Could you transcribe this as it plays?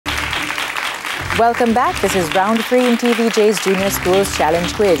Welcome back. This is round 3 in TVJ's Junior Schools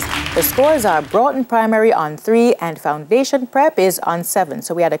Challenge Quiz. The scores are Broughton Primary on 3 and Foundation Prep is on 7.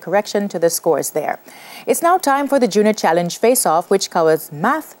 So we had a correction to the scores there. It's now time for the Junior Challenge Face-Off, which covers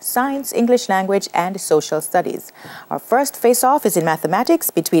math, science, English language, and social studies. Our first face-off is in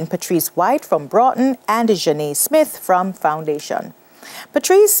mathematics between Patrice White from Broughton and Janae Smith from Foundation.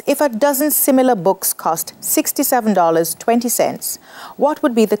 Patrice, if a dozen similar books cost $67.20, what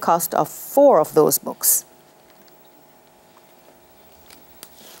would be the cost of 4 of those books?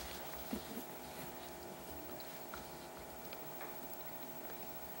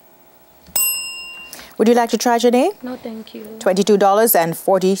 Would you like to try, Janae? No, thank you.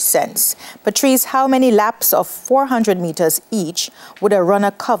 $22.40. Patrice, how many laps of 400 meters each would a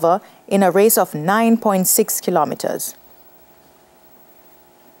runner cover in a race of 9.6 kilometers?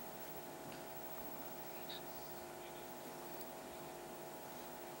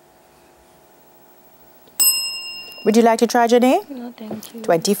 Would you like to try, Janae? No, thank you.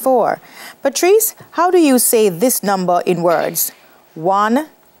 24. Patrice, how do you say this number in words?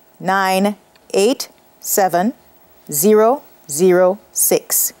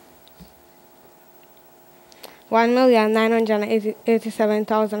 1,987,006.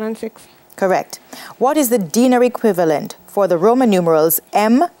 1,987,006. Correct. What is the dinar equivalent for the Roman numerals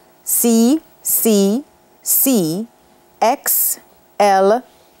M, C, C, C, X, L,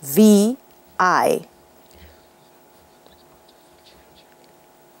 V, I?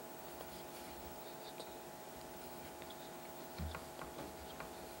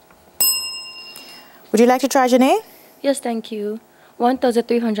 Would you like to try, Janae? Yes, thank you.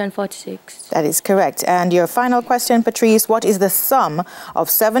 1,346. That is correct. And your final question, Patrice, what is the sum of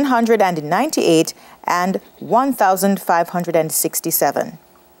 798 and 1,567?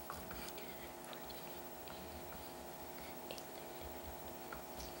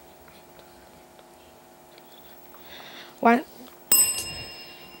 One.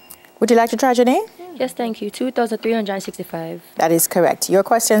 Would you like to try, Janae? Yes, thank you. 2,365. That is correct. Your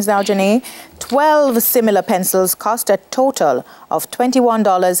questions now, Janae. 12 similar pencils cost a total of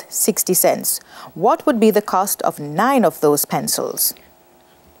 $21.60. What would be the cost of 9 of those pencils?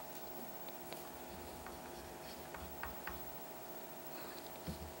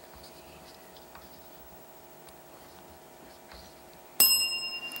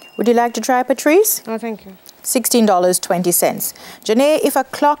 Would you like to try, Patrice? No, thank you. $16.20. Janae, if a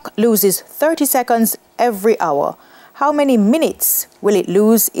clock loses 30 seconds every hour, how many minutes will it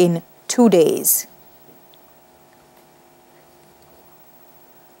lose in 2 days?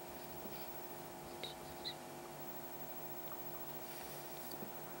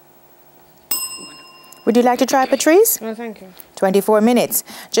 Would you like to try, Patrice? No, thank you. 24 minutes.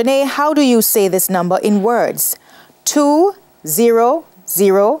 Janae, how do you say this number in words?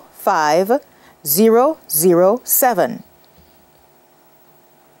 2005 007.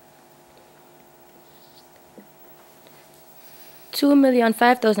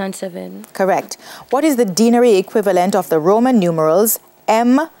 2,005,007. Correct. What is the denary equivalent of the Roman numerals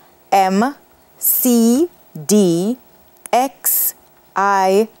M, M, C, D, X,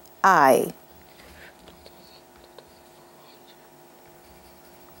 I, I?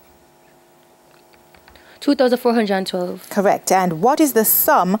 $2,412. Correct. And what is the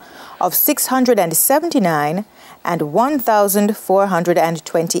sum of 679 and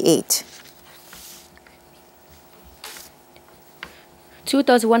 1,428?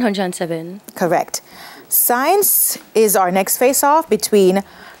 2,107. Correct. Science is our next face-off between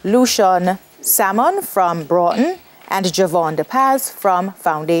Lucian Salmon from Broughton and Javon DePaz from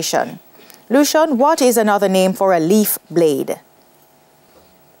Foundation. Lucian, what is another name for a leaf blade?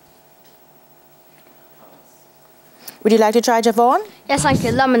 Would you like to try, Javon? Yes, thank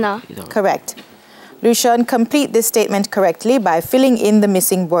you. Lamina. Correct. Lucian, complete this statement correctly by filling in the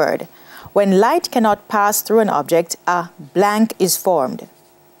missing word. When light cannot pass through an object, a blank is formed.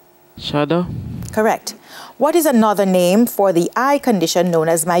 Shadow. Correct. What is another name for the eye condition known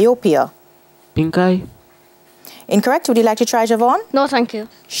as myopia? Pink eye. Incorrect. Would you like to try, Javon? No, thank you.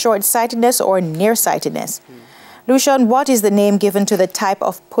 Short-sightedness or nearsightedness. Lucian, what is the name given to the type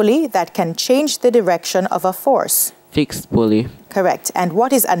of pulley that can change the direction of a force? Fixed pulley. Correct. And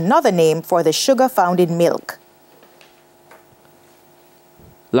what is another name for the sugar found in milk?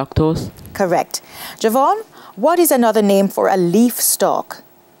 Lactose. Correct. Javon, what is another name for a leaf stalk?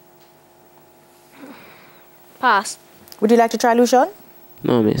 Pass. Would you like to try, Lucian?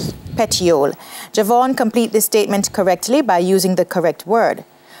 No, miss. Petiole. Javon, complete this statement correctly by using the correct word.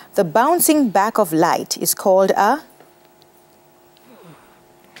 The bouncing back of light is called a?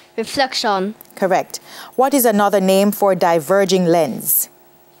 Reflection. Correct. What is another name for diverging lens?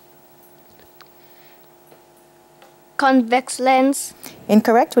 Convex lens.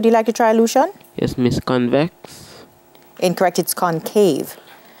 Incorrect. Would you like to try, Lucian? Yes, Miss. Convex. Incorrect. It's concave.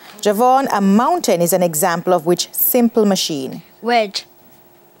 Javon, a mountain is an example of which simple machine? Wedge.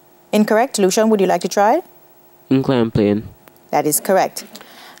 Incorrect. Lucian, would you like to try? Inclined plane. That is correct.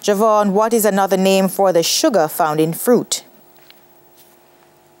 Javon, what is another name for the sugar found in fruit?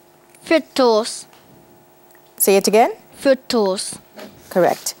 Fructose. Say it again. Fructose.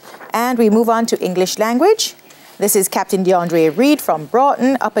 Correct. And we move on to English language. This is Captain DeAndre Reed from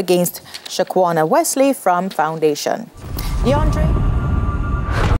Broughton up against Shaquana Wesley from Foundation. DeAndre.